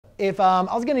if I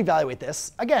was going to evaluate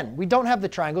this, again, we don't have the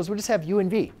triangles. We just have u and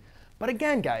v. But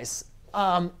again, guys,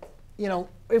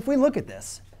 if we look at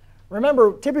this,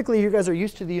 remember, typically you guys are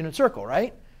used to the unit circle,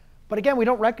 right? But again, we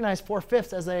don't recognize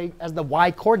 4/5 as the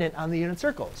y coordinate on the unit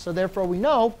circle. So therefore, we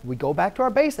know we go back to our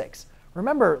basics.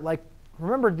 Remember,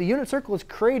 the unit circle is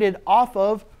created off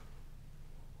of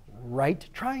right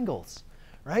triangles,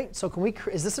 right? So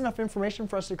is this enough information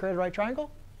for us to create a right triangle?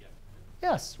 Yeah.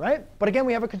 Yes, right? But again,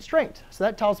 we have a constraint. So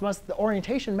that tells us the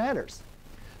orientation matters.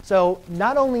 So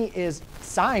not only is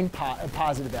sine a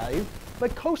positive value,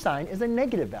 but cosine is a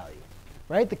negative value,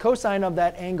 right? The cosine of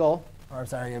that angle, or I'm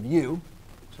sorry, of u,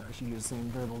 sorry, I should use the same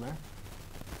variable there,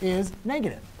 is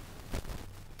negative.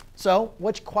 So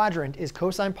which quadrant is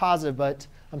cosine positive, but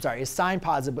is sine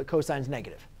positive, but cosine's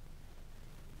negative?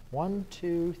 1,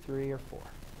 2, 3, or 4.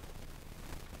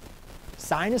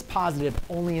 Sine is positive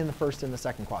only in the first and the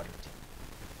second quadrant.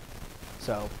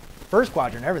 So first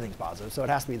quadrant, everything's positive, so it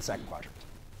has to be the second quadrant.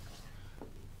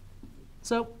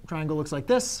 So triangle looks like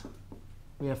this.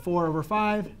 We have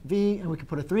 4/5 v, and we can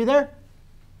put a 3 there.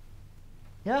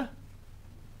 Yeah?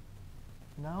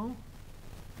 No?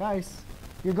 Guys,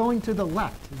 you're going to the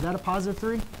left. Is that a positive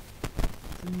 3?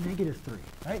 It's a negative 3,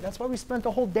 right? That's why we spent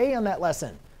the whole day on that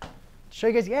lesson. To show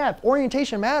you guys, yeah, if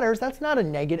orientation matters, that's not a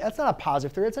negative. That's not a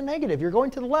positive 3. It's a negative. You're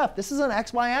going to the left. This is an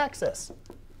xy axis.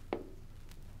 All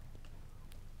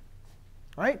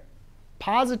right?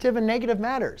 Positive and negative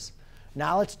matters.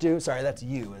 Now let's do, sorry, that's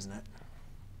u, isn't it?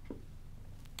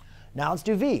 Now let's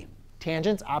do v.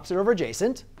 Tangents opposite over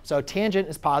adjacent. So tangent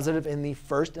is positive in the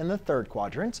first and the third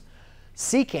quadrant.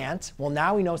 Secant, well,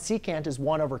 now we know secant is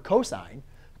 1 over cosine.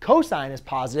 Cosine is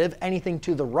positive anything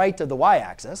to the right of the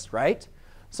y-axis, right?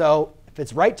 So if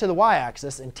it's right to the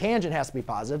y-axis and tangent has to be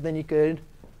positive, then you could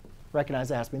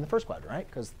recognize it has to be in the first quadrant, right?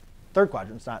 Because third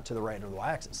quadrant's not to the right of the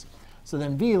y-axis. So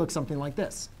then v looks something like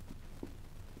this.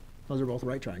 Those are both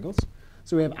right triangles.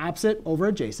 So we have opposite over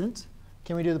adjacent.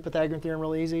 Can we do the Pythagorean theorem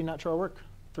really easy? Not sure it'll work.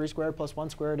 3 squared plus 1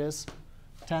 squared is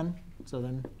 10. So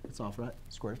then it's off right,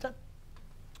 square root of 10.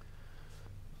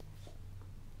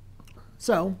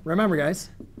 So remember,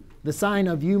 guys, the sine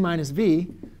of u minus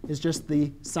v is just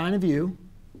the sine of u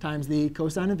times the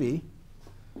cosine of v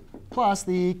plus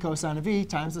the cosine of v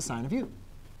times the sine of u.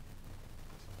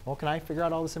 Well, can I figure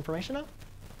out all this information now?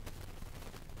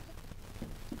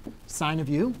 Sine of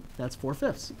u, that's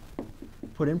 4/5.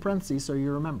 Put in parentheses so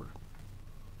you remember.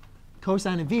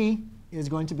 Cosine of v is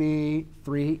going to be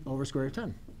 3 over square root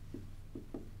of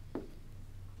 10.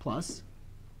 Plus,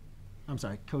 I'm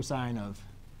sorry, cosine of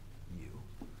u.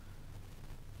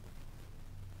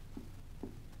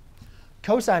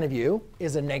 Cosine of u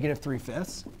is a negative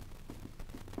 3/5.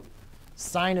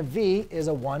 Sine of v is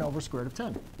a 1 over square root of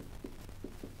 10.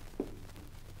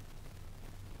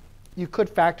 You could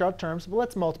factor out terms, but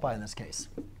let's multiply in this case.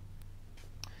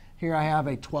 Here I have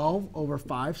a 12 over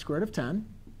 5 square root of 10.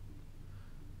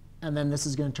 And then this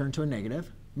is going to turn to a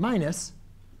negative, minus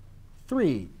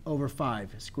 3 over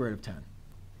 5 square root of 10.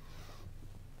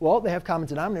 Well, they have common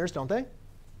denominators, don't they?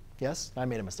 Yes? I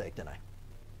made a mistake, didn't I?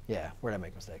 Yeah, where did I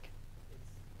make a mistake?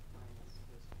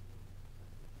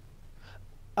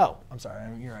 Oh, I'm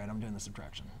sorry. You're right. I'm doing the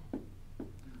subtraction.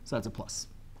 So that's a plus.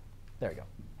 There you go.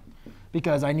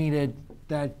 Because I needed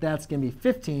that's going to be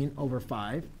 15 over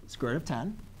 5 square root of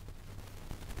 10.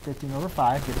 15 over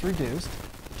 5 gets reduced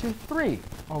to 3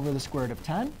 over the square root of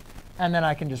 10. And then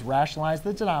I can just rationalize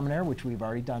the denominator, which we've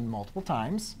already done multiple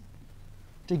times,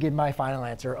 to give my final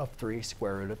answer of 3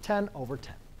 square root of 10 over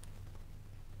 10.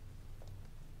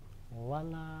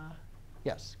 Voila.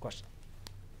 Yes, question?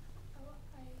 Oh,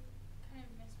 I kind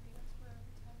of missed where you got square root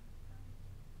of 10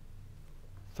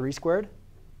 from. 3 squared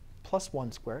plus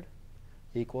 1 squared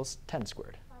equals 10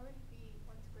 squared. Why would it be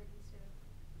 1 squared instead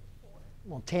of 4?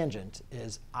 Well, tangent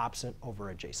is opposite over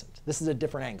adjacent. This is a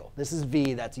different angle. This is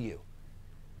v, that's u.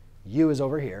 U is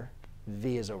over here.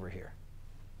 V is over here.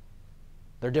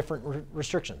 They're different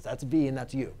restrictions. That's v and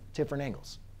that's u. Different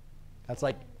angles. That's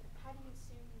like. How do you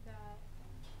assume that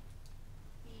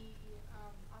the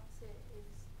opposite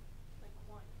is like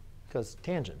 1? Because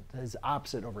tangent is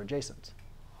opposite over adjacent.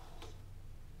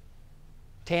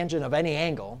 Tangent of any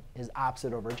angle is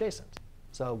opposite over adjacent.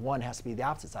 So 1 has to be the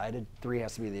opposite side, and 3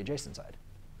 has to be the adjacent side.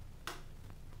 I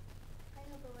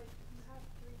know, but like you have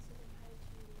 3, so then how did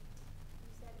you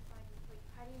said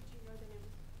how did you know that it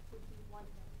would be 1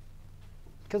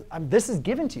 then? Because this is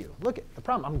given to you. Look at the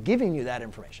problem. I'm giving you that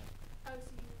information. Oh, so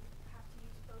you have to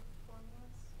use both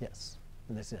formulas? Yes.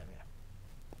 And this,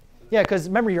 yeah, because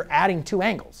remember, you're adding 2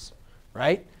 angles,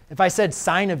 right? If I said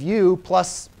sine of u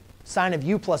plus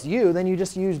u, then you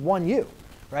just use 1 u,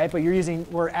 right? But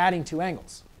we're adding 2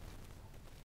 angles.